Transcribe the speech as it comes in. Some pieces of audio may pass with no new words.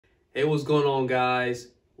Hey, what's going on, guys?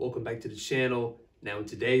 Welcome back to the channel. Now in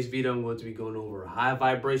today's video, I'm going to be going over high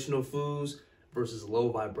vibrational foods versus low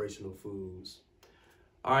vibrational foods.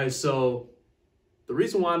 All right, so the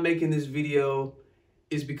reason why I'm making this video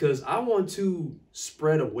is because I want to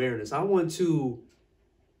spread awareness. I want to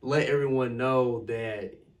let everyone know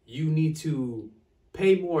that you need to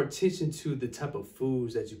pay more attention to the type of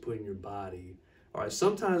foods that you put in your body. All right,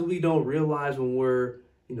 sometimes we don't realize when we're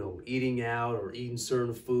eating out or eating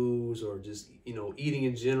certain foods or just, eating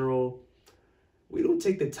in general, we don't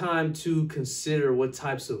take the time to consider what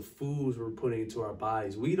types of foods we're putting into our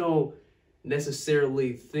bodies. We don't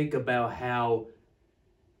necessarily think about how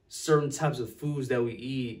certain types of foods that we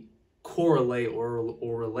eat correlate or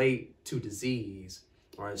relate to disease.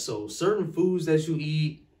 All right, so certain foods that you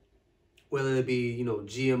eat, whether it be,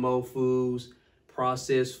 GMO foods,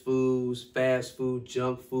 processed foods, fast food,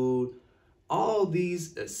 junk food, all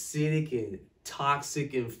these acidic and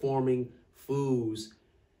toxic informing foods,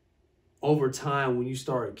 over time, when you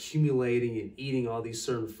start accumulating and eating all these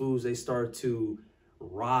certain foods, they start to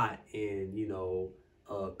rot and,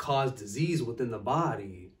 cause disease within the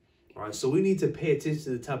body. All right, so we need to pay attention to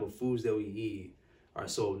the type of foods that we eat. All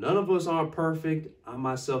right, so none of us aren't perfect. I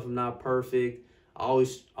myself am not perfect. I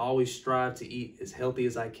always strive to eat as healthy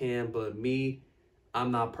as I can, but I'm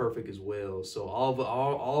not perfect as well. So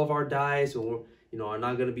all of our diets, are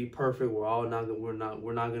not going to be perfect. We're not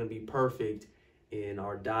going to be perfect in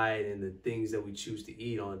our diet and the things that we choose to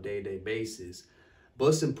eat on a day-to-day basis. But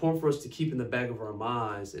it's important for us to keep in the back of our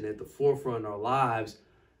minds and at the forefront of our lives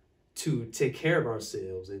to take care of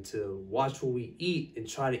ourselves and to watch what we eat and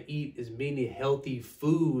try to eat as many healthy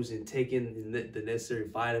foods and take in the necessary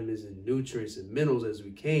vitamins and nutrients and minerals as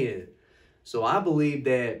we can. So I believe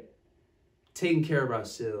that taking care of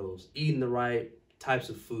ourselves, eating the right types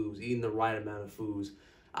of foods, eating the right amount of foods,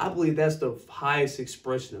 I believe that's the highest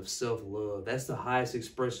expression of self-love. That's the highest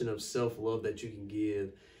expression of self-love that you can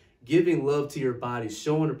give. Giving love to your body,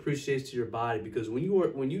 showing appreciation to your body, because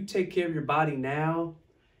when you take care of your body now,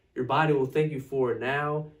 your body will thank you for it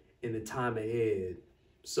now in the time ahead.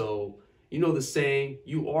 So, the saying,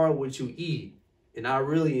 you are what you eat. And I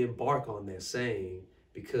really embark on that saying,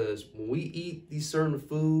 because when we eat these certain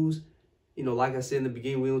foods, like I said in the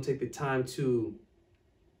beginning, we don't take the time to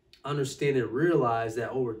understand and realize that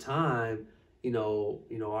over time,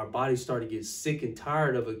 our bodies start to get sick and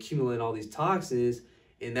tired of accumulating all these toxins,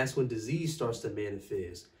 and that's when disease starts to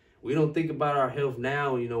manifest. We don't think about our health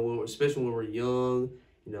now, especially when we're young.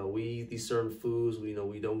 We eat these certain foods, we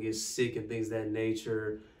don't get sick and things of that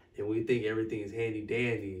nature, and we think everything is handy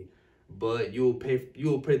dandy. But you'll pay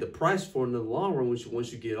the price for it in the long run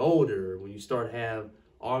once you get older, when you start to have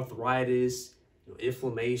arthritis,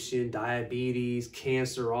 inflammation, diabetes,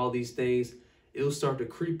 cancer, all these things. It'll start to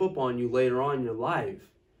creep up on you later on in your life.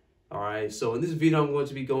 All right, so in this video, I'm going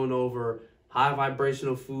to be going over high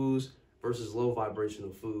vibrational foods versus low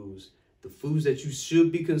vibrational foods, the foods that you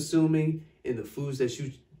should be consuming and the foods that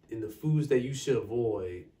you should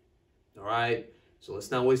avoid. All right, so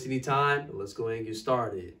let's not waste any time. Let's go ahead and get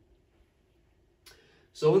started.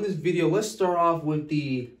 So in this video, let's start off with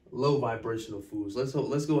the low vibrational foods.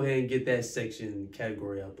 Let's go ahead and get that section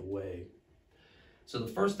category out the way. So the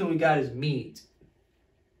first thing we got is meat.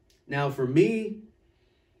 Now for me,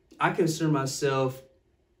 I consider myself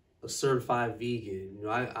a certified vegan.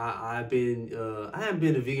 I haven't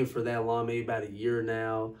been a vegan for that long, maybe about a year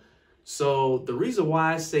now. So the reason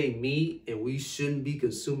why I say meat and we shouldn't be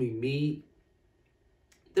consuming meat,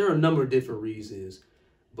 there are a number of different reasons,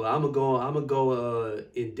 but I'm gonna go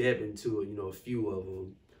in depth into a few of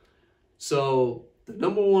them. So the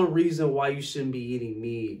number one reason why you shouldn't be eating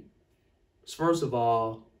meat is, first of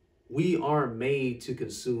all, we aren't made to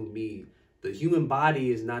consume meat. The human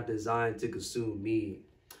body is not designed to consume meat.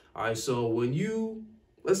 All right, so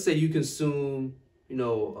let's say you consume,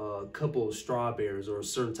 a couple of strawberries or a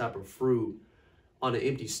certain type of fruit on an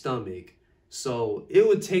empty stomach. So it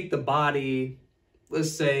would take the body,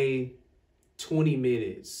 let's say, 20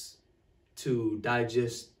 minutes to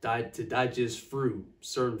digest fruit,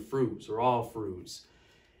 certain fruits or all fruits.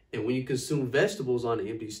 And when you consume vegetables on an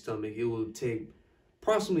empty stomach, it will take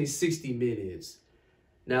approximately 60 minutes.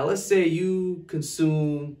 Now, let's say you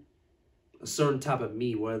consume a certain type of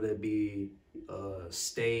meat, whether it be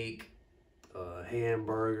steak,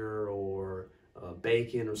 hamburger, or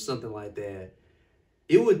bacon or something like that.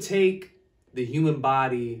 It would take the human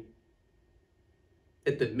body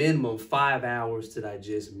at the minimum 5 hours to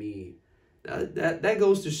digest meat. Now, that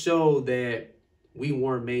goes to show that we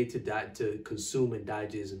weren't made to consume and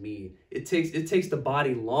digest meat. It takes the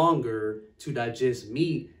body longer to digest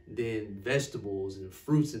meat than vegetables and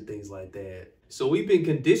fruits and things like that. So we've been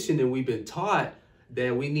conditioned and we've been taught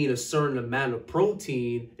that we need a certain amount of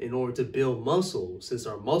protein in order to build muscle, since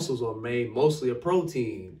our muscles are made mostly of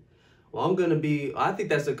protein. Well, I think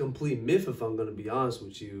that's a complete myth if I'm gonna be honest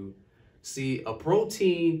with you. See, a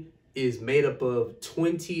protein is made up of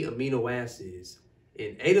 20 amino acids,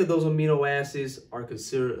 and 8 of those amino acids are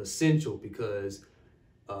considered essential because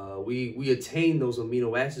we attain those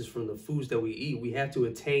amino acids from the foods that we eat. We have to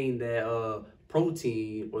attain that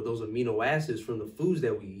protein or those amino acids from the foods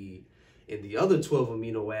that we eat. And the other 12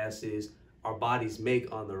 amino acids our bodies make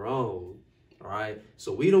on their own. All right.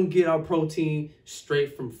 So we don't get our protein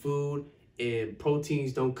straight from food, and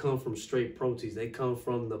proteins don't come from straight proteins. They come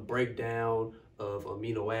from the breakdown of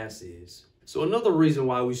amino acids. So another reason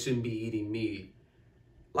why we shouldn't be eating meat,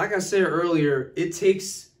 like I said earlier, it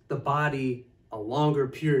takes the body a longer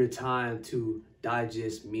period of time to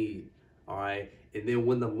digest meat. All right. And then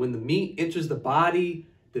when the meat enters the body,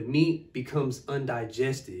 the meat becomes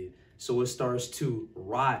undigested. So it starts to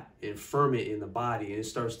rot and ferment in the body, and it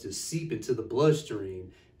starts to seep into the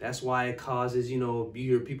bloodstream. That's why it causes, you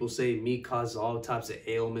hear people say meat causes all types of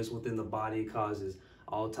ailments within the body. It causes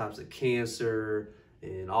all types of cancer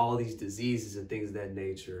and all these diseases and things of that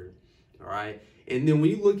nature. All right. And then when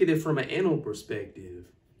you look at it from an animal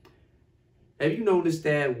perspective, have you noticed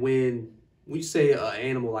that when we say an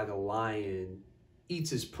animal like a lion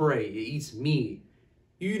eats its prey, it eats meat,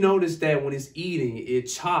 you notice that when it's eating, it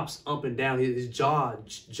chops up and down. His jaw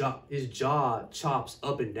chops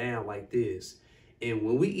up and down like this. And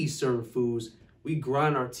when we eat certain foods, we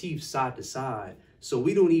grind our teeth side to side. So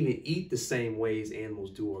we don't even eat the same ways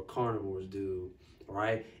animals do or carnivores do. All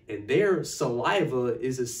right. And their saliva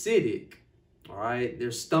is acidic. All right.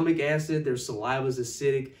 Their stomach acid, their saliva is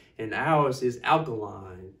acidic, and ours is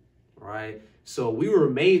alkaline. All right. So we were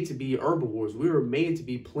made to be herbivores. We were made to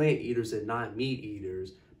be plant eaters and not meat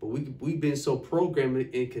eaters. But we've been so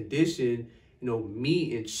programmed and conditioned,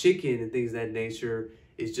 meat and chicken and things of that nature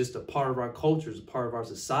is just a part of our culture, it's a part of our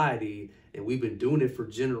society. And we've been doing it for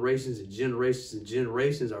generations and generations and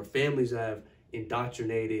generations. Our families have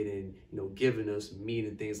indoctrinated and, given us meat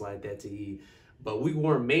and things like that to eat. But we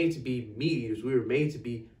weren't made to be meat eaters. We were made to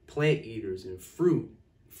be plant eaters and fruit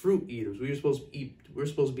eaters. We're supposed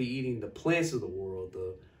to be eating the plants of the world,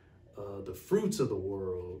 the fruits of the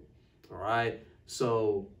world. All right.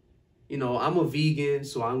 So, I'm a vegan,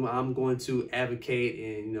 so I'm going to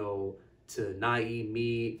advocate and to not eat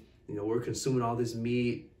meat. We're consuming all this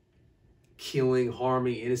meat, killing,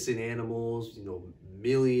 harming innocent animals.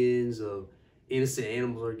 Millions of innocent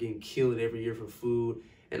animals are getting killed every year for food.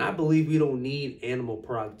 And I believe we don't need animal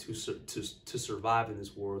products to survive in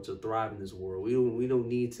this world, to thrive in this world. We don't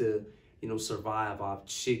need to, survive off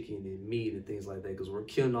chicken and meat and things like that, because we're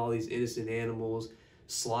killing all these innocent animals,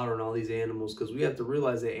 slaughtering all these animals, because we have to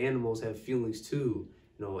realize that animals have feelings too.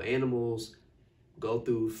 Animals go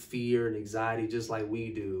through fear and anxiety just like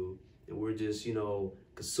we do. And we're just,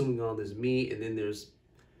 consuming all this meat, and then there's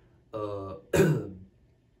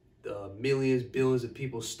millions, billions of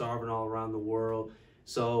people starving all around the world.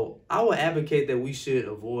 So I would advocate that we should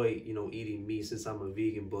avoid, eating meat, since I'm a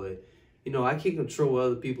vegan. But, I can't control what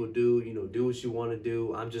other people do. Do what you want to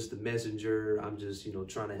do. I'm just the messenger. I'm just,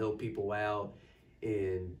 trying to help people out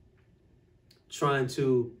and trying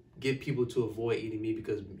to get people to avoid eating meat,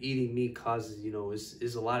 because eating meat causes,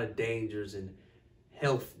 it's a lot of dangers and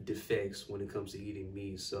health defects when it comes to eating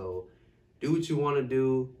meat. So do what you want to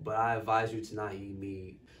do, but I advise you to not eat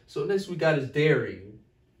meat. So next we got is dairy.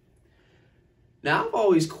 Now, I've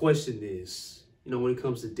always questioned this, when it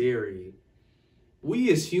comes to dairy.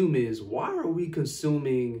 We as humans, why are we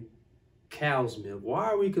consuming cow's milk? Why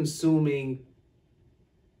are we consuming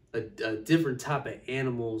a different type of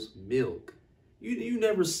animal's milk? You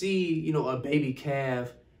never see, a baby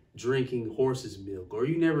calf drinking horse's milk, or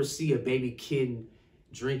you never see a baby kitten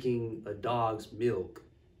drinking a dog's milk.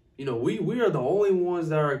 We are the only ones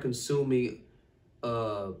that are consuming,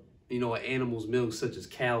 an animal's milk, such as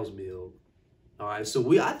cow's milk. All right,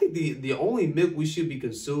 so I think the only milk we should be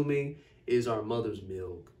consuming is our mother's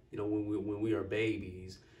milk, when we are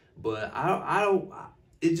babies. But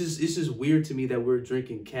it's just weird to me that we're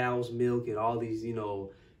drinking cow's milk and all these,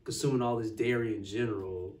 consuming all this dairy in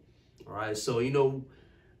general. All right, so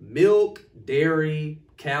milk, dairy,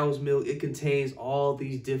 cow's milk, it contains all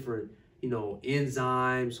these different,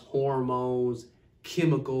 enzymes, hormones,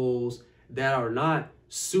 chemicals that are not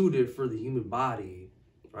suited for the human body.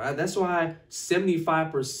 Right? That's why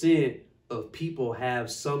 75% of people have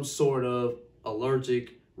some sort of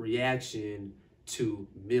allergic reaction to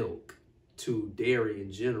milk, to dairy in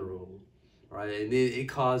general. Right? And then it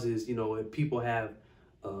causes, if people have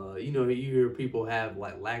You know, you hear people have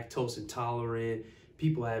like lactose intolerant.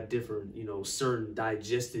 People have different, you know, certain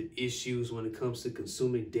digestive issues when it comes to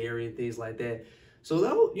consuming dairy and things like that. So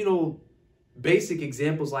that, you know, basic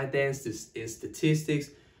examples like that in statistics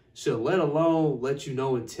should let you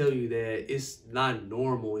know and tell you that it's not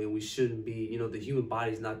normal and we shouldn't be, you know, the human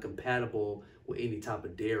body is not compatible with any type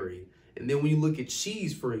of dairy. And then when you look at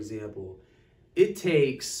cheese, for example, it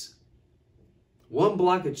takes 1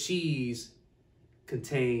 block of cheese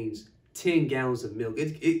contains 10 gallons of milk.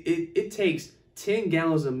 It takes 10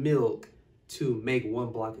 gallons of milk to make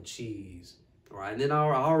 1 block of cheese. All right, and then I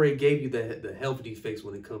already gave you the health defects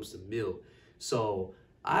when it comes to milk. So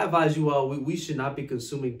I advise you all, we should not be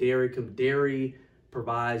consuming dairy, because dairy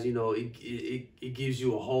provides, you know, it gives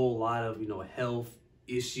you a whole lot of, you know, health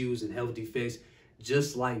issues and health defects,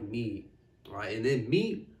 just like meat, right? And then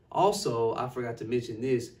meat also, I forgot to mention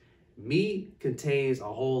this, meat contains a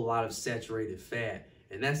whole lot of saturated fat,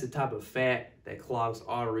 and that's the type of fat that clogs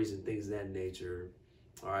arteries and things of that nature.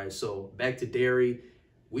 All right, so back to dairy.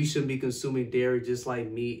 We shouldn't be consuming dairy just like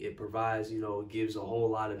meat. It provides, you know, it gives a whole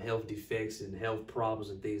lot of health defects and health problems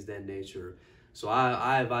and things of that nature. So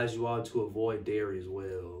I advise you all to avoid dairy as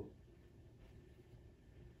well.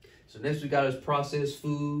 So next we got is processed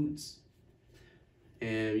foods.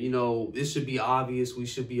 And, you know, this should be obvious. We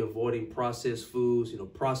should be avoiding processed foods. You know,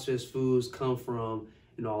 processed foods come from,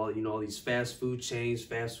 you know, all these fast food chains,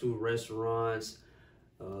 fast food restaurants,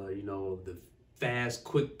 you know, the fast,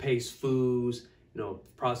 quick-paced foods. You know,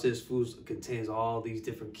 processed foods contains all these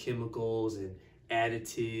different chemicals and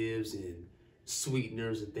additives and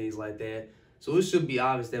sweeteners and things like that. So it should be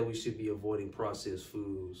obvious that we should be avoiding processed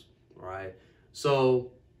foods, right?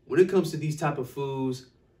 So when it comes to these type of foods,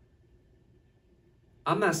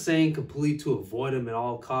 I'm not saying completely to avoid them at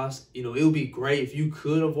all costs. You know, it would be great if you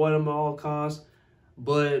could avoid them at all costs,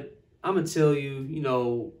 but I'm gonna tell you, you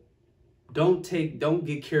know, don't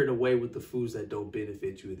get carried away with the foods that don't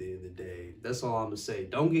benefit you at the end of the day. That's all I'm gonna say.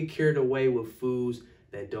 Don't get carried away with foods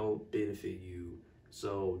that don't benefit you.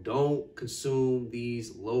 So don't consume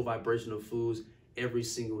these low vibrational foods every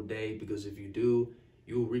single day, because if you do,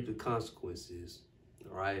 you'll reap the consequences.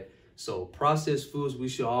 All right. So processed foods, we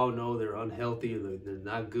should all know they're unhealthy. They're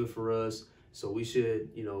not good for us. So we should,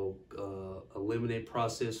 you know, eliminate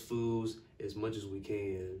processed foods as much as we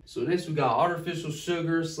can. So next we got artificial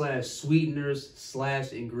sugar /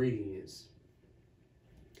 sweeteners / ingredients.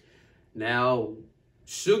 Now,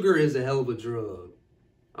 sugar is a hell of a drug.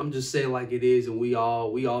 I'm just saying like it is, and we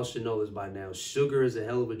all should know this by now. Sugar is a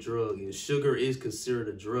hell of a drug, and sugar is considered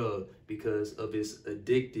a drug because of its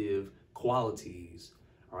addictive qualities.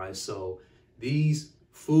 All right, so these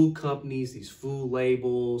food companies, these food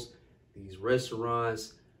labels, these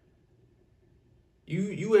restaurants,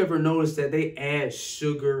 you ever notice that they add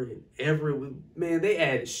sugar in they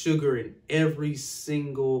add sugar in every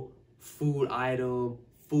single food item,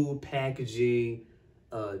 food packaging,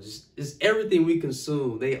 just everything we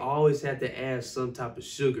consume. They always have to add some type of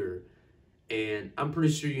sugar. And I'm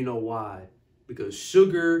pretty sure you know why. Because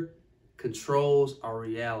sugar controls our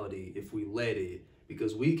reality if we let it.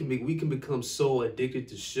 Because we can become so addicted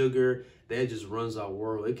to sugar that it just runs our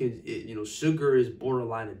world. You know, sugar is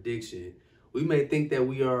borderline addiction. We may think that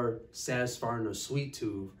we are satisfying our sweet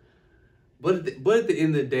tooth, but at the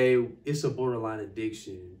end of the day, it's a borderline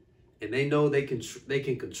addiction. And they know they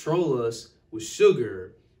can control us with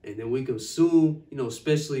sugar, and then we consume, you know,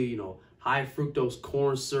 especially, you know, high fructose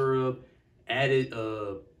corn syrup, added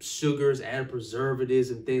sugars, added preservatives,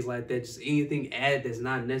 and things like that. Just anything added that's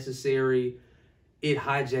not necessary. It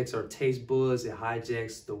hijacks our taste buds. It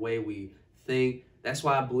hijacks the way we think. That's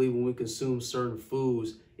why I believe when we consume certain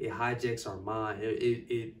foods, it hijacks our mind.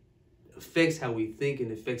 It affects how we think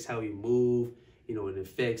and affects how we move. You know, it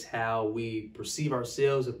affects how we perceive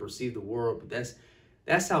ourselves and perceive the world. But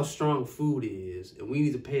that's how strong food is. And we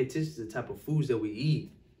need to pay attention to the type of foods that we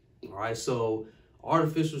eat. All right, so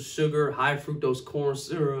artificial sugar, high fructose corn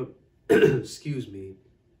syrup, excuse me,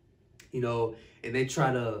 you know, and they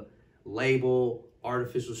try to label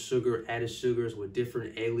artificial sugar, added sugars with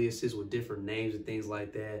different aliases, with different names and things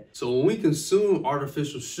like that. So when we consume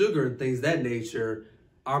artificial sugar and things of that nature,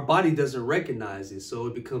 our body doesn't recognize it. So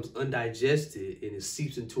it becomes undigested and it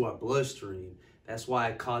seeps into our bloodstream. That's why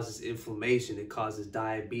it causes inflammation, it causes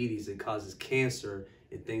diabetes, it causes cancer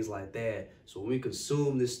and things like that. So when we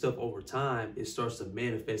consume this stuff over time, it starts to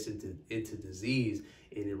manifest into disease,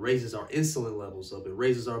 and it raises our insulin levels up, it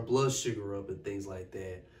raises our blood sugar up and things like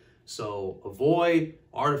that. So avoid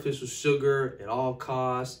artificial sugar at all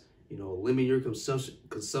costs. You know, limit your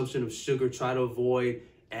consumption of sugar. Try to avoid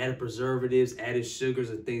added preservatives, added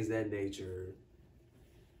sugars, and things of that nature.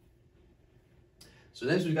 So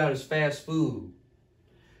next we got is fast food.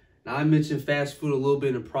 Now I mentioned fast food a little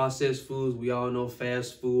bit in processed foods. We all know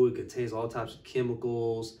fast food contains all types of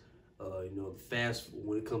chemicals.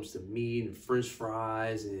 When it comes to meat and French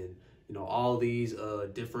fries and all these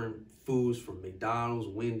different foods from McDonald's,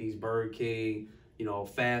 Wendy's, Burger King.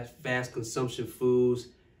 Fast consumption foods.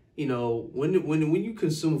 When you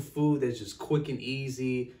consume food that's just quick and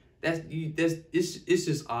easy, it's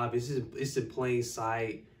just obvious. It's in plain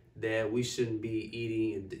sight that we shouldn't be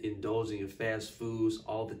eating and indulging in fast foods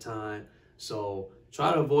all the time. So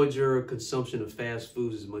try to avoid your consumption of fast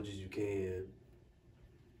foods as much as you can.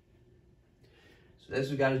 So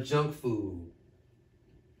next we got a junk food.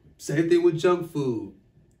 Same thing with junk food.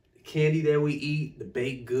 The candy that we eat, the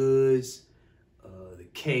baked goods, the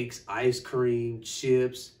cakes, ice cream,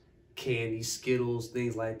 chips, candy, Skittles,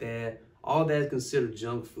 things like that. All that's considered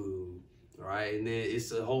junk food. All right, and then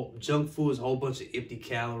junk food is a whole bunch of empty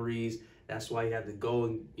calories. That's why you have to go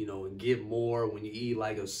and get more when you eat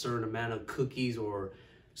like a certain amount of cookies or a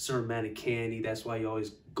certain amount of candy. That's why you're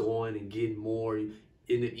always going and getting more,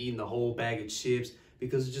 eating the whole bag of chips,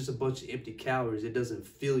 because it's just a bunch of empty calories. It doesn't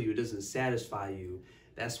fill you. It doesn't satisfy you.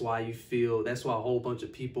 That's why a whole bunch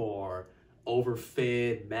of people are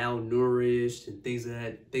overfed, malnourished, and things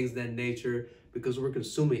of that nature, because we're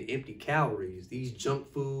consuming empty calories. These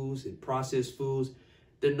junk foods and processed foods,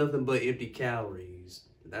 they're nothing but empty calories.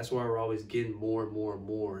 That's why we're always getting more and more and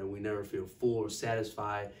more, and we never feel full or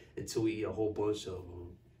satisfied until we eat a whole bunch of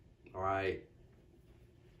them. All right.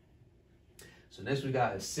 So next we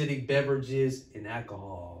got acidic beverages and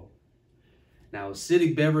alcohol. Now,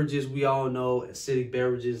 acidic beverages, we all know acidic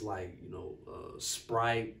beverages like,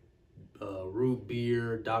 Sprite, root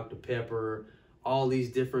beer, Dr. Pepper, all these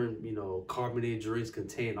different, carbonated drinks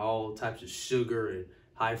contain all types of sugar and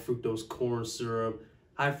high fructose corn syrup.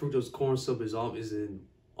 High fructose corn syrup is in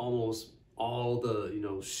almost all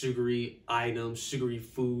the, sugary items, sugary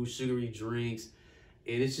food, sugary drinks.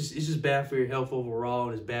 And it's just bad for your health overall,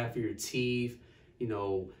 and it's bad for your teeth.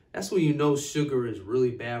 That's when sugar is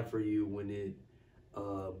really bad for you, when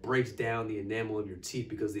it breaks down the enamel of your teeth,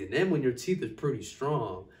 because the enamel in your teeth is pretty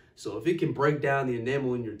strong. So if it can break down the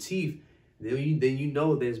enamel in your teeth, then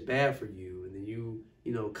that's bad for you. And then you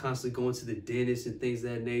constantly going to the dentist and things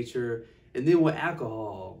of that nature. And then with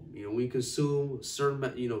alcohol, when you consume a certain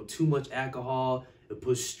amount, too much alcohol, it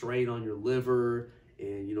puts strain on your liver.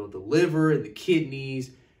 And, the liver and the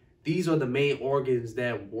kidneys, these are the main organs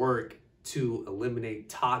that work to eliminate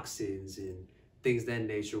toxins and things of that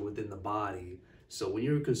nature within the body. So when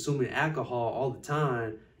you're consuming alcohol all the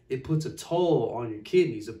time, it puts a toll on your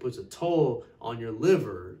kidneys. It puts a toll on your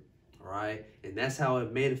liver, all right? And that's how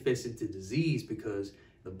it manifests into disease, because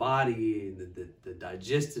the body and the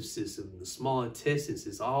digestive system, the small intestines,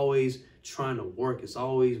 is always trying to work. It's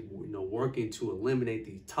always, working to eliminate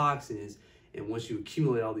these toxins. And once you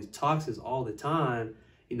accumulate all these toxins all the time,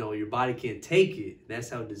 your body can't take it. And that's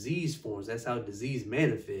how disease forms. That's how disease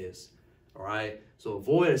manifests. All right. So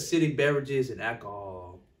avoid acidic beverages and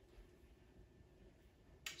alcohol.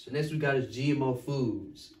 So next we got is GMO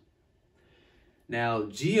foods. Now,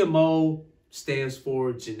 GMO stands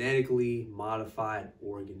for genetically modified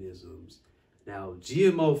organisms. Now,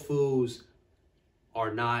 GMO foods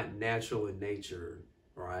are not natural in nature.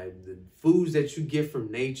 Right, the foods that you get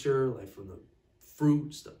from nature, like from the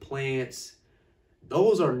fruits, the plants,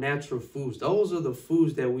 those are natural foods. Those are the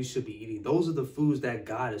foods that we should be eating. Those are the foods that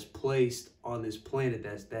God has placed on this planet,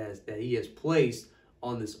 that He has placed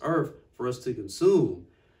on this earth for us to consume.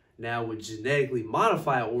 Now, with genetically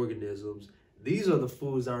modified organisms, these are the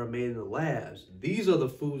foods that are made in the labs. These are the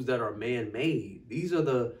foods that are man-made. These are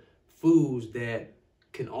the foods that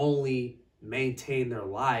can only maintain their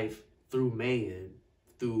life through man.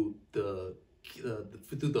 Through the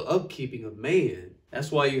upkeeping of man.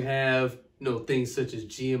 That's why you have things such as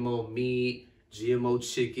GMO meat, GMO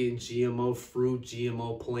chicken, GMO fruit,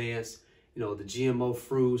 GMO plants. The GMO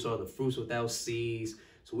fruits are the fruits without seeds.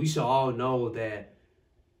 So we should all know that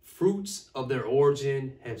fruits of their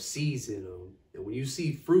origin have seeds in them. And when you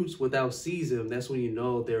see fruits without seeds in them, that's when you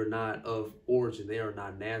know they're not of origin. They are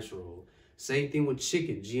not natural. Same thing with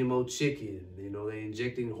chicken, GMO chicken. They're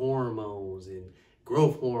injecting hormones and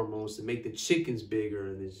growth hormones to make the chickens bigger,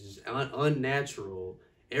 and it's just unnatural.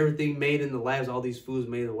 Everything made in the labs, all these foods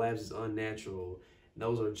made in the labs, is unnatural. And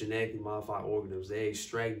those are genetically modified organisms. They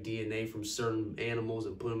extract DNA from certain animals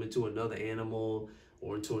and put them into another animal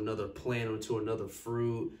or into another plant or into another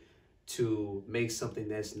fruit to make something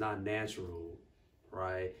that's not natural,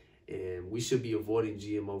 right? And we should be avoiding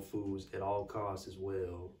GMO foods at all costs as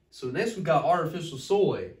well. So next we got artificial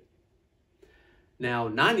soy. Now,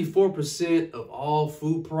 94% of all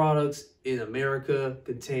food products in America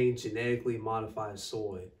contain genetically modified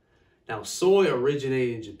soy. Now, soy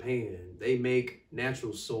originated in Japan. They make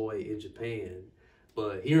natural soy in Japan.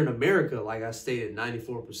 But here in America, like I stated,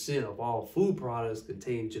 94% of all food products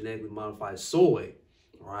contain genetically modified soy,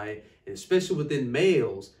 all right? And especially within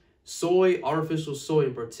males, soy, artificial soy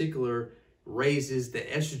in particular, raises the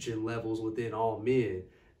estrogen levels within all men.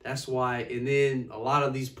 That's why, and then a lot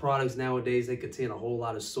of these products nowadays, they contain a whole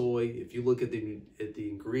lot of soy. If you look at the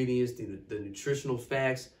ingredients, the nutritional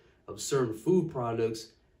facts of certain food products,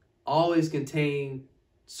 always contain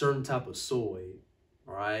certain type of soy,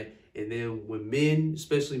 all right? And then when men,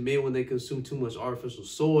 especially men, when they consume too much artificial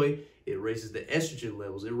soy, it raises the estrogen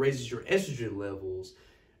levels. It raises your estrogen levels.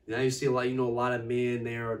 Now you see a lot, a lot of men,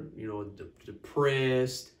 they're,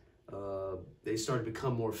 depressed. They start to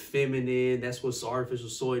become more feminine. That's what artificial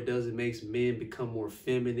soy does. It makes men become more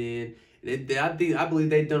feminine. And I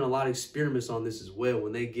believe they've done a lot of experiments on this as well.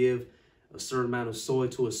 When they give a certain amount of soy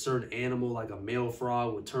to a certain animal, like a male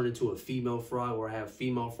frog would turn into a female frog or have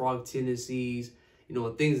female frog tendencies,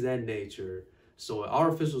 and things of that nature. So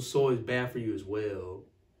artificial soy is bad for you as well.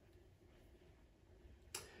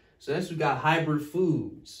 So next we got hybrid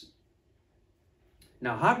foods.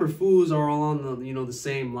 Now, hybrid foods are all on the, the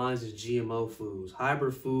same lines as GMO foods.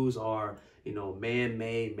 Hybrid foods are,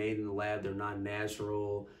 man-made, made in the lab. They're not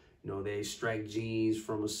natural. They extract genes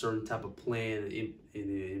from a certain type of plant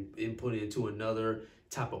and input it into another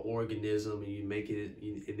type of organism, and you make it,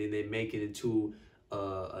 and then they make it into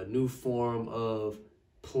a new form of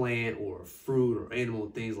plant or fruit or animal,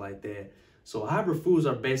 things like that. So hybrid foods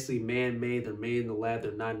are basically man-made. They're made in the lab.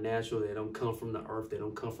 They're not natural. They don't come from the earth. They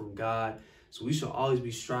don't come from God. So we should always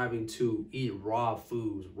be striving to eat raw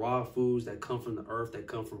foods that come from the earth, that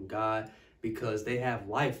come from God, because they have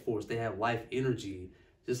life force. They have life energy.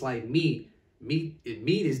 Just like meat. Meat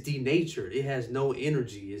is denatured. It has no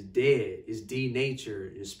energy. It's dead. It's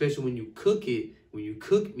denatured. Especially when you cook it. When you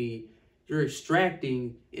cook meat, you're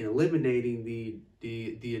extracting and eliminating the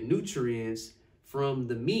nutrients from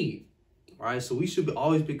the meat. All right. So we should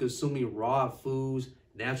always be consuming raw foods,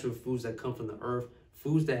 natural foods that come from the earth,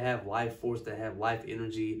 foods that have life force, that have life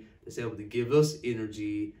energy, that's able to give us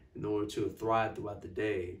energy in order to thrive throughout the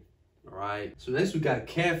day. All right. So next we got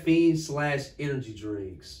caffeine/energy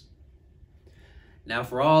drinks. Now,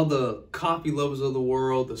 for all the coffee lovers of the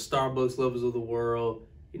world, the Starbucks lovers of the world,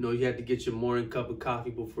 you have to get your morning cup of coffee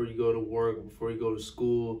before you go to work, before you go to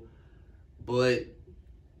school. But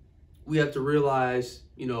we have to realize,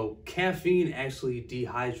 caffeine actually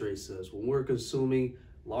dehydrates us. When we're consuming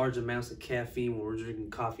large amounts of caffeine, when we're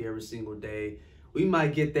drinking coffee every single day, we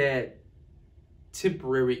might get that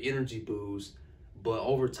temporary energy boost, but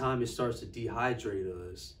over time it starts to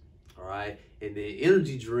dehydrate us. All right. And then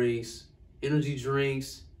energy drinks,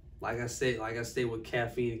 like I said with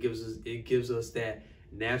caffeine, it gives us that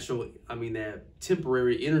that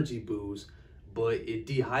temporary energy boost, but it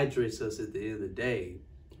dehydrates us at the end of the day.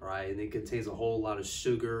 All right. And it contains a whole lot of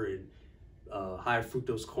sugar and high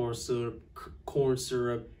fructose corn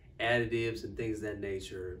syrup, additives, and things of that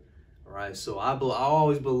nature. All right. So I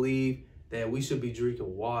always believe that we should be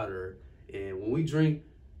drinking water. And when we drink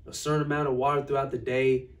a certain amount of water throughout the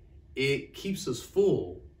day, it keeps us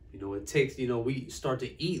full. It takes, we start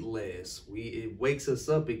to eat less. It wakes us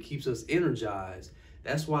up. It keeps us energized.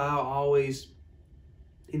 That's why I always,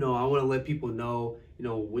 I want to let people know,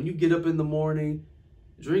 when you get up in the morning,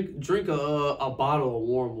 drink a bottle of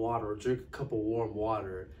warm water, or drink a cup of warm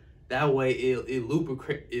water. That way it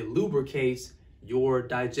lubricates your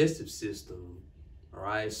digestive system. All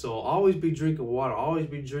right. So always be drinking water. Always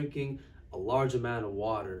be drinking a large amount of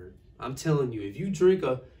water. I'm telling you, if you drink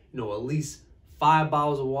at least 5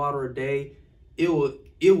 bottles of water a day, it will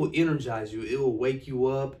energize you. It will wake you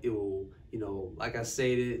up. It will, like I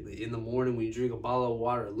stated, in the morning when you drink a bottle of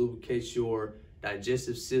water, it lubricates your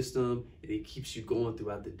digestive system and it keeps you going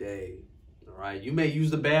throughout the day. All right. You may use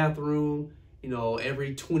the bathroom,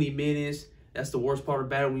 every 20 minutes. That's the worst part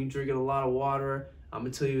about it when you're drinking a lot of water. I'm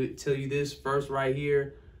gonna tell you this first right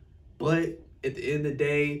here. But at the end of the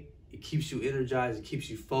day, it keeps you energized, it keeps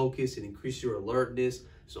you focused, and increases your alertness.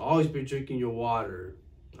 So always be drinking your water.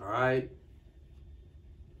 All right.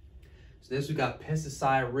 So next we got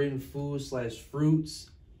pesticide-ridden foods/fruits.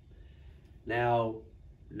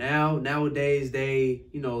 Nowadays they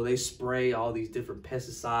spray all these different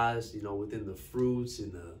pesticides within the fruits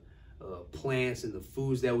and the plants and the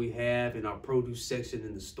foods that we have in our produce section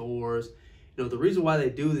in the stores. The reason why they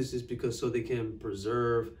do this is because so they can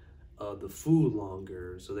preserve the food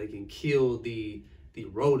longer, so they can kill the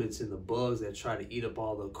rodents and the bugs that try to eat up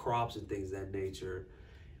all the crops and things of that nature.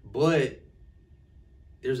 But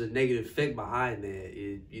there's a negative effect behind that.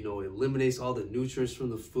 It, you know, it eliminates all the nutrients from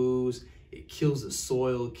the foods. It kills the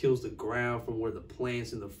soil, it kills the ground from where the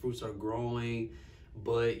plants and the fruits are growing.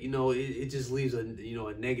 But, you know, it just leaves a, you know,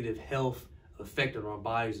 a negative health effect on our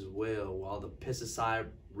bodies as well, while the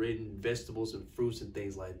pesticide-ridden vegetables and fruits and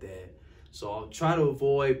things like that. So I'll try to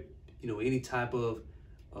avoid, you know, any type of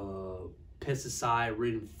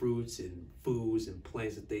pesticide-ridden fruits and foods and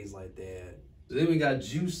plants and things like that. So then we got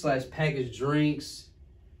juice / packaged drinks.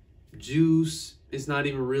 Juice, it's not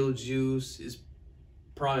even real juice. It's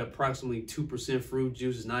probably approximately 2% fruit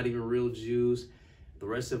juice. It's not even real juice. The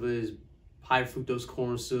rest of it is high fructose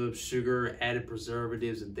corn syrup, sugar, added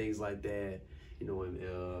preservatives, and things like that. You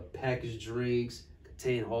know, packaged drinks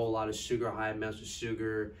contain a whole lot of sugar, high amounts of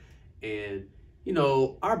sugar, and you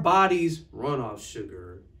know, our bodies run off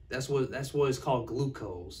sugar. That's what it's called,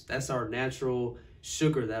 glucose. That's our natural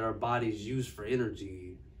sugar that our bodies use for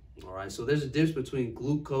energy. All right, so there's a difference between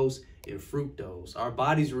glucose and fructose. Our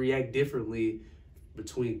bodies react differently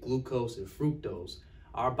between glucose and fructose.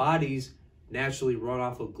 Our bodies naturally run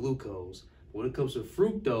off of glucose. When it comes to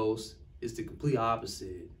fructose, it's the complete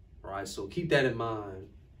opposite. All right, so keep that in mind.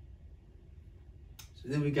 So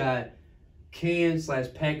then we got canned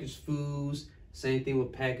 / packaged foods. Same thing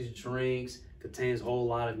with packaged drinks. Contains a whole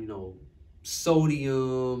lot of, you know,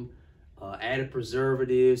 sodium, added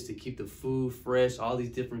preservatives to keep the food fresh, all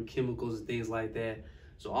these different chemicals and things like that.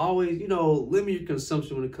 So always, you know, limit your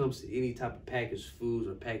consumption when it comes to any type of packaged foods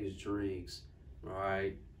or packaged drinks. All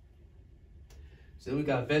right. So then we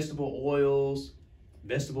got vegetable oils.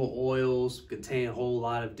 Vegetable oils contain a whole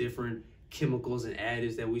lot of different chemicals and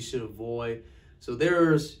additives that we should avoid. So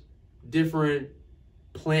there's different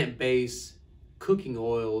plant-based cooking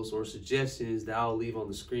oils or suggestions that I'll leave on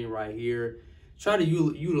the screen right here. Try to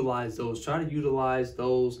utilize those. Try to utilize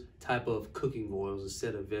those type of cooking oils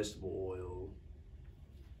instead of vegetable oil.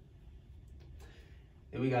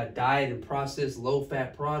 And we got diet and processed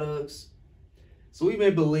low-fat products. So we may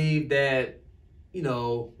believe that, you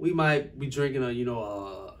know, we might be drinking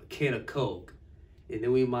a can of Coke, and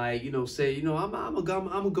then we might, you know, say, you know, I'm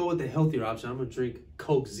gonna go with the healthier option. I'm gonna drink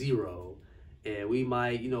Coke Zero, and we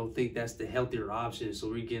might, you know, think that's the healthier option, so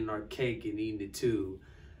we're getting our cake and eating it too.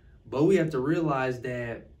 But we have to realize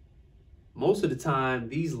that most of the time,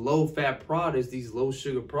 these low-fat products, these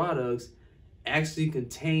low-sugar products, actually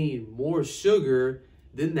contain more sugar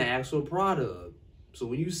than the actual product. So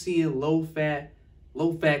when you see low-fat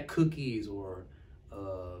cookies or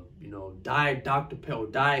you know, Diet Dr. Pepper,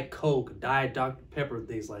 Diet Coke, Diet Dr. Pepper,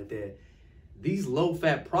 things like that, these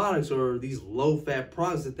low-fat products or these low-fat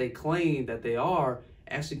products that they claim that they are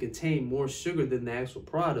actually contain more sugar than the actual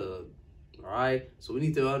product. All right, so we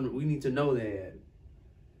need to know that.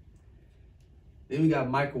 Then we got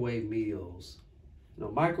microwave meals. You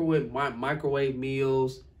know, microwave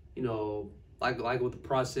meals. You know, like with the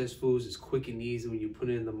processed foods, it's quick and easy when you put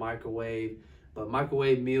it in the microwave. But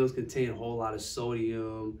microwave meals contain a whole lot of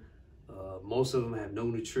sodium. Most of them have no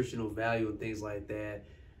nutritional value and things like that.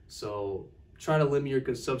 So try to limit your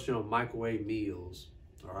consumption of microwave meals.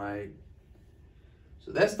 All right.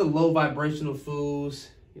 So that's the low vibrational foods.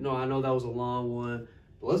 You know, I know that was a long one,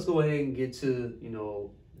 but let's go ahead and get to, you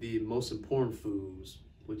know, the most important foods,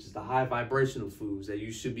 which is the high vibrational foods that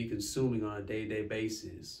you should be consuming on a day-to-day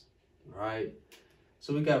basis. All right.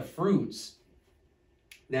 So we got fruits.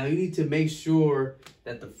 Now you need to make sure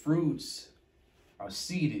that the fruits are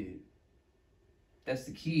seeded. That's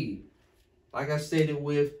the key. Like I stated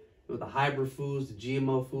with the hybrid foods, the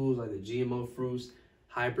GMO foods, like the GMO fruits,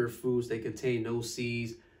 hybrid fruits, they contain no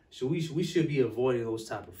seeds. So we should be avoiding those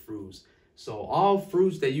type of fruits. So all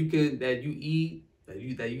fruits that you decide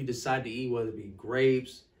to eat, whether it be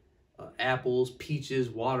grapes, apples, peaches,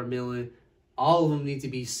 watermelon, all of them need to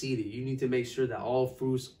be seeded. You need to make sure that all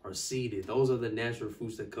fruits are seeded. Those are the natural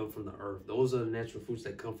fruits that come from the earth. Those are the natural fruits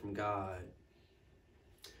that come from God.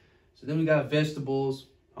 So then we got vegetables.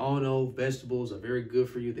 All know vegetables are very good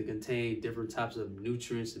for you. They contain different types of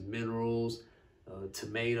nutrients and minerals.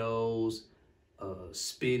 Tomatoes,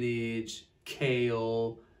 spinach,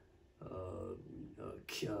 kale,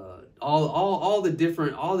 all the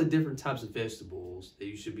different types of vegetables that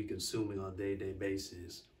you should be consuming on a day-to-day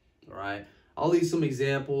basis. All right, I'll leave some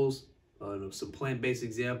examples, some plant-based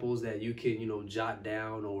examples that you can, you know, jot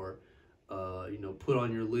down or you know, put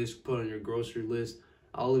on your list, put on your grocery list.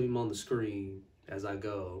 I'll leave them on the screen as I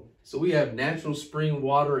go. So we have natural spring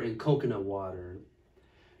water and coconut water.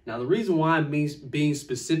 Now, the reason why I'm being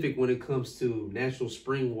specific when it comes to natural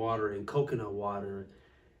spring water and coconut water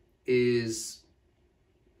is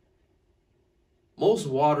most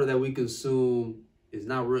water that we consume is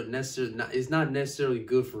not necessarily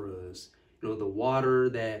good for us. the water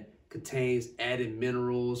that contains added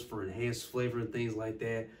minerals for enhanced flavor and things like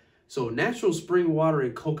that. So natural spring water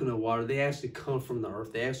and coconut water, they actually come from the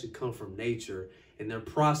earth. They actually come from nature, and they're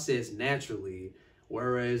processed naturally.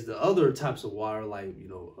 Whereas the other types of water, like,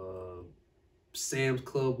 Sam's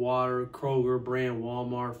Club water, Kroger brand,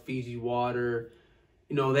 Walmart, Fiji water,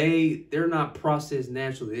 they're not processed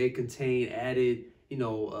naturally. They contain added,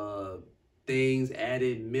 things,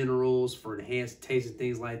 added minerals for enhanced taste and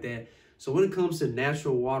things like that. So when it comes to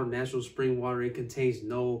natural water, natural spring water, it contains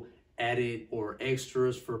no added or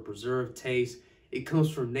extras for preserved taste. It comes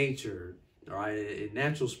from nature, all right? And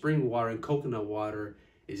natural spring water and coconut water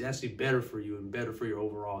is actually better for you and better for your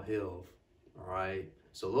overall health, all right?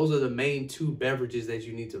 So those are the main two beverages that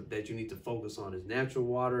you need to focus on, is natural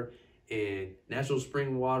water and natural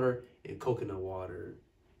spring water and coconut water.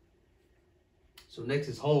 So next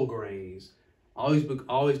is whole grains.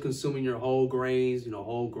 Always consuming your whole grains,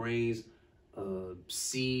 whole grains,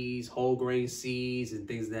 seeds, whole grain seeds, and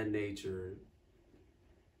things of that nature.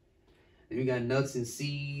 Then we got nuts and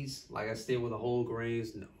seeds, like I said, with the whole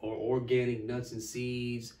grains or organic nuts and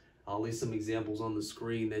seeds. I'll leave some examples on the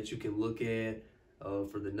screen that you can look at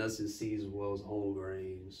for the nuts and seeds as well as whole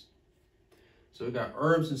grains. So we got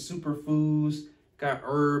herbs and superfoods. Got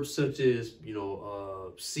herbs such as,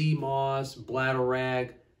 sea moss,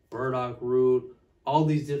 bladderwrack, burdock root, all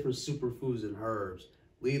these different superfoods and herbs.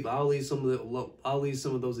 I'll leave some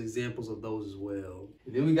of those examples of those as well.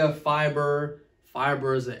 And then we got fiber.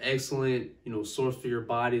 Fiber is an excellent, source for your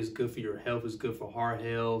body. It's good for your health. It's good for heart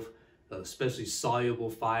health, especially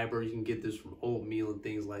soluble fiber. You can get this from oatmeal and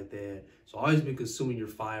things like that. So always be consuming your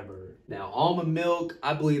fiber. Now, almond milk.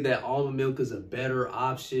 I believe that almond milk is a better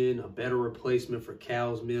option, a better replacement for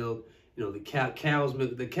cow's milk. The cow's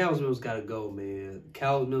milk's got to go, man.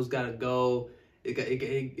 Cow's milk's got to go.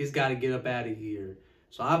 It's got to get up out of here.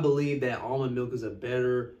 So I believe that almond milk is a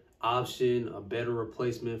better option, a better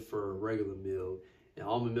replacement for regular milk. And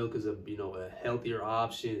almond milk is a healthier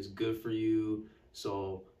option. It's good for you.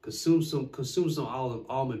 So consume some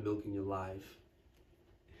almond milk in your life.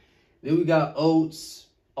 Then we got oats,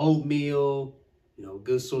 oatmeal,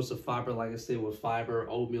 good source of fiber. Like I said, with fiber,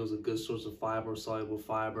 oatmeal is a good source of fiber, soluble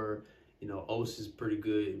fiber. Oats is pretty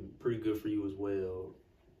good for you as well.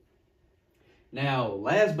 Now,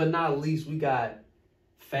 last but not least, we got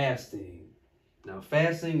fasting. Now,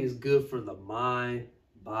 fasting is good for the mind,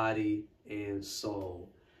 body, and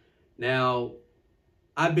soul. Now,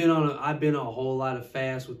 I've been on a whole lot of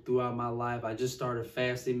fasts throughout my life. I just started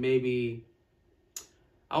fasting maybe,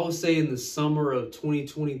 I would say, in the summer of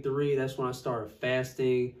 2023. That's when I started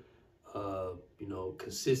fasting,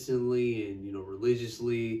 consistently and,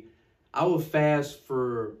 religiously. I would fast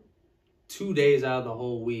for 2 days out of the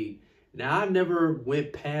whole week. Now, I never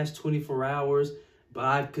went past 24 hours, but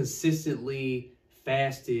I've consistently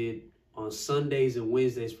fasted on Sundays and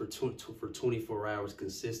Wednesdays for 24 hours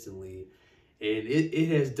consistently. And it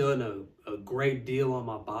has done a great deal on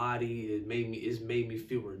my body. It's made me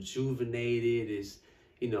feel rejuvenated. It's,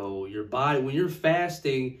 your body, when you're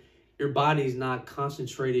fasting, your body is not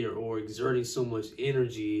concentrated or exerting so much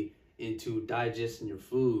energy into digesting your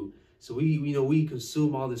food. So we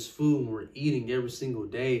consume all this food and we're eating every single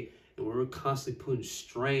day, and we're constantly putting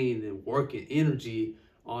strain and work and energy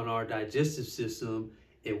on our digestive system,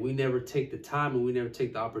 and we never take the time and we never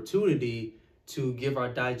take the opportunity to give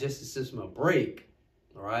our digestive system a break.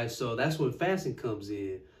 All right, so that's when fasting comes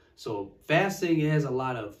in. So fasting, it has a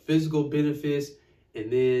lot of physical benefits,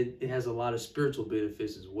 and then it has a lot of spiritual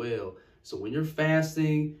benefits as well. So when you're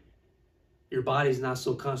fasting, your body's not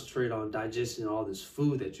so concentrated on digesting all this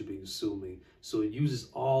food that you've been consuming. So it uses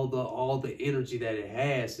all the energy that it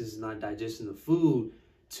has, since it's not digesting the food,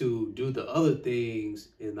 to do the other things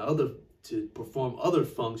and to perform other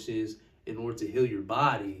functions in order to heal your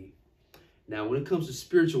body. Now, when it comes to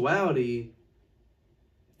spirituality,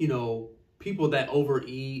 people that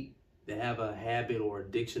overeat, that have a habit or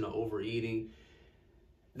addiction of overeating,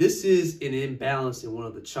 this is an imbalance in one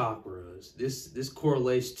of the chakras. This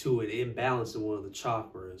correlates to an imbalance in one of the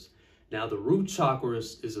chakras. Now, the root chakra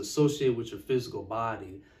is associated with your physical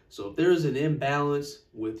body. So if there's an imbalance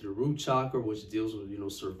with your root chakra, which deals with,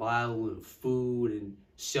 survival and food and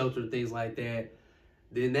shelter, things like that,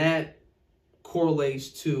 then that correlates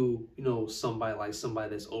to, somebody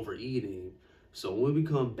that's overeating. So when we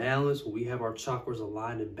become balanced, when we have our chakras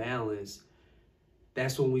aligned and balanced,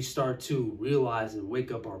 that's when we start to realize and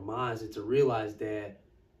wake up our minds and to realize that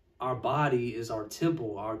our body is our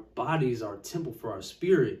temple. Our body is our temple for our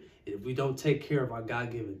spirit. And if we don't take care of our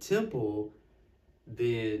God-given temple,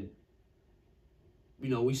 then,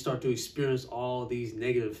 we start to experience all these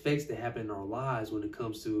negative effects that happen in our lives when it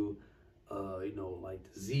comes to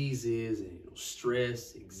like diseases and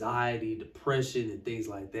stress, anxiety, depression, and things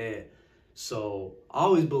like that. So I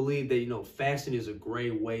always believe that fasting is a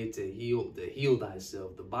great way to heal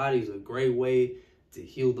thyself. The body is a great way to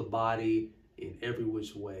heal the body in every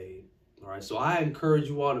which way. All right, so I encourage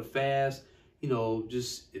you all to fast.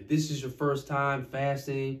 Just if this is your first time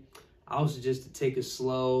fasting, I would suggest to take it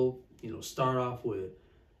slow. Start off with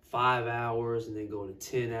 5 hours and then go to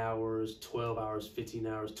 10 hours, 12 hours, 15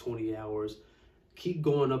 hours, 20 hours. Keep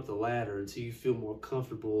going up the ladder until you feel more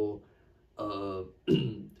comfortable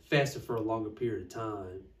fasting for a longer period of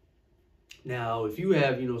time. Now, if you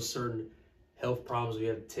have, certain health problems, or you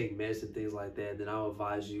have to take medicine, things like that, then I'll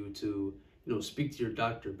advise you to, speak to your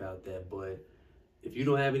doctor about that. But if you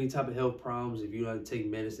don't have any type of health problems, if you don't have to take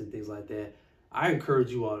medicine, things like that, I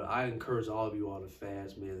encourage all of you all to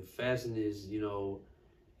fast, man. Fasting is,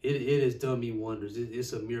 it has done me wonders.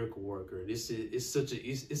 It's a miracle worker. It's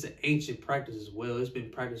an ancient practice as well. It's been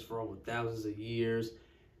practiced for over thousands of years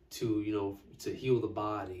to heal the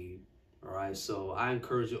body. All right, so I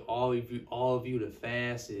encourage all of you to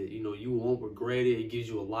fast. You won't regret it. It gives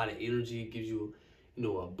you a lot of energy. It gives you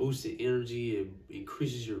a boost of energy. It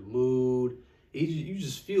increases your mood. You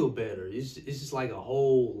just feel better. It's just like a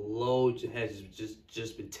whole load has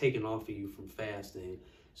just been taken off of you from fasting.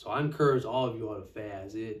 So I encourage all of you all to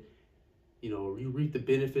fast. You reap the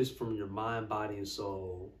benefits from your mind, body, and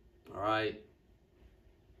soul. All right.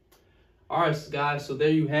 All right, guys. So there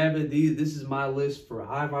you have it. This is my list for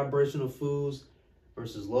high vibrational foods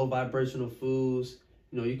versus low vibrational foods.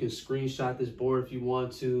 You can screenshot this board if you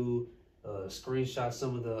want to. Screenshot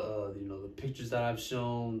some of the the pictures that I've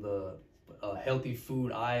shown, the healthy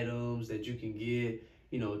food items that you can get.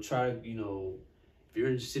 Try to if you're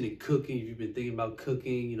interested in cooking, if you've been thinking about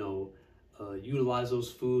cooking, utilize those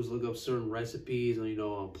foods. Look up certain recipes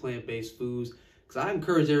on plant-based foods, because I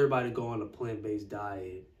encourage everybody to go on a plant-based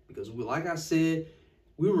diet, because like I said,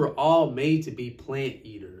 we were all made to be plant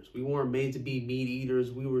eaters. We weren't made to be meat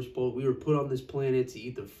eaters. We were put on this planet to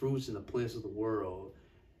eat the fruits and the plants of the world.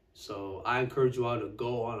 So I encourage you all to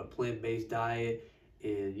go on a plant-based diet,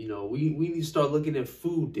 and we need to start looking at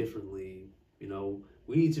food differently.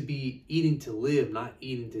 We need to be eating to live, not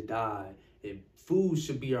eating to die. And food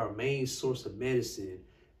should be our main source of medicine.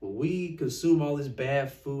 When we consume all this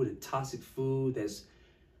bad food and toxic food that's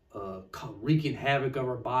wreaking havoc of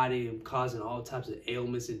our body and causing all types of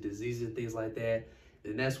ailments and diseases and things like that,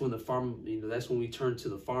 then that's when that's when we turn to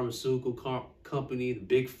the pharmaceutical company, the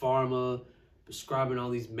big pharma, prescribing all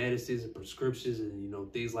these medicines and prescriptions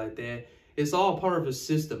and things like that. It's all part of a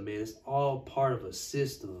system, man. It's all part of a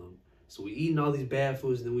system. So we eating all these bad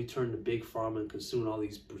foods, and then we turn to big pharma and consuming all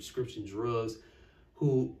these prescription drugs,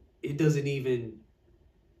 who it doesn't even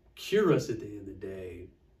cure us at the end of the day.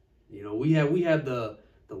 We have the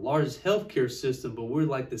largest healthcare system, but we're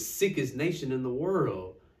like the sickest nation in the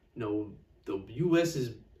world. The U.S.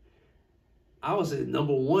 is, I would say,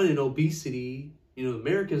 #1 in obesity.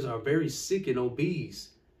 Americans are very sick and obese.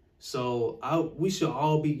 So we should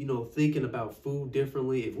all be, thinking about food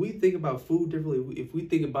differently. If we think about food differently, if we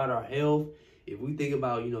think about our health, if we think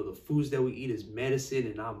about, the foods that we eat as medicine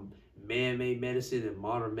and not man-made medicine and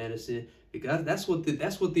modern medicine, because that's what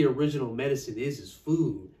the original medicine is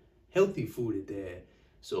food, healthy food at that.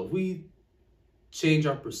 So if we change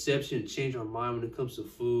our perception, change our mind when it comes to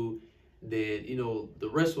food, then, the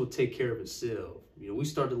rest will take care of itself. We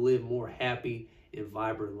start to live more happy and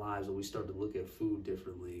vibrant lives when we start to look at food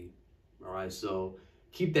differently. All right, so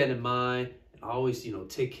keep that in mind. And always,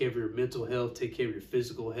 take care of your mental health, take care of your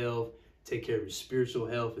physical health, take care of your spiritual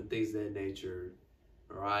health and things of that nature.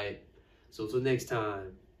 All right, so until next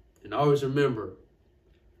time, and always remember,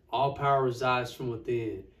 all power resides from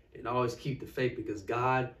within, and always keep the faith, because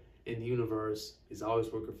God and the universe is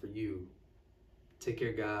always working for you. Take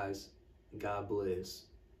care, guys, and God bless.